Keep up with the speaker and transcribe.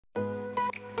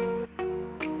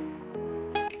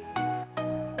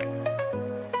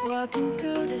Walking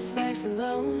through this life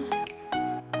alone,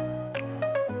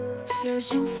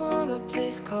 searching for a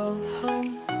place called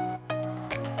home.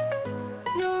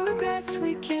 No regrets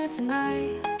we can't deny,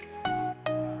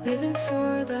 living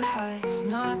for the highs,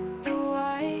 not the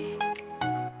why.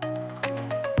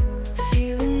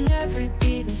 Feeling every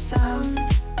beat and sound,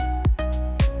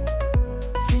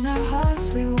 in our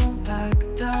hearts we won't back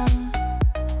down.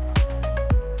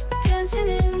 Dancing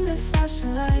in the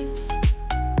flashing lights,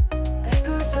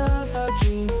 echoes of our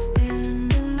dreams in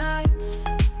the nights.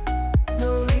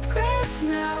 No regrets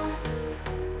now,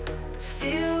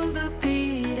 feel the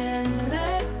beat and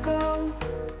let go.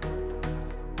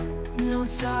 No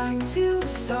time to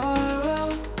sorrow,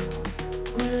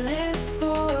 we live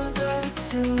for the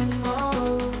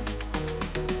tomorrow.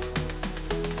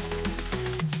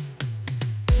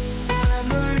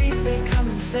 Memories, they come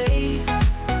and fade,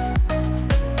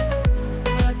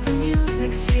 but the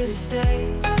music's here to stay.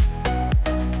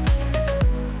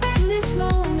 In this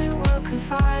moment we'll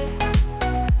confide,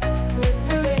 with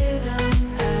the rhythm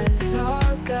as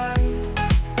our guide.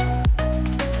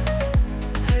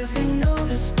 Every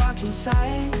note a spark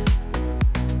inside,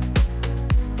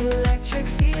 electric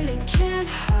feeling can't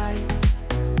hide.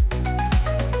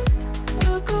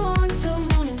 We'll go on till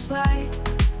morning's light,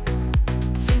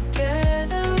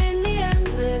 together in the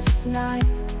endless night.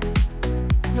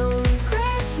 No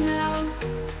regrets now,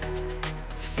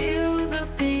 feel the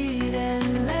beat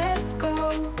and let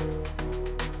go.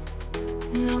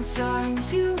 No time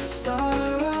to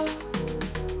sorrow,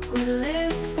 we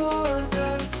live for the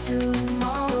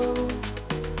tomorrow.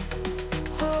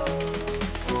 Oh,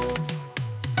 oh.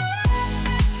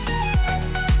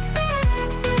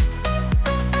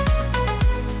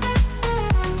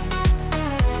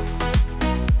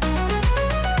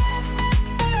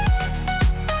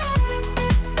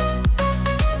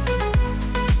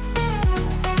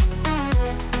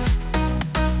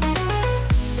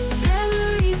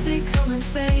 Memories, they come and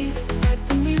fade, but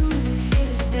the music's here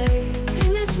to stay.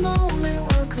 In this moment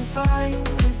we'll confide,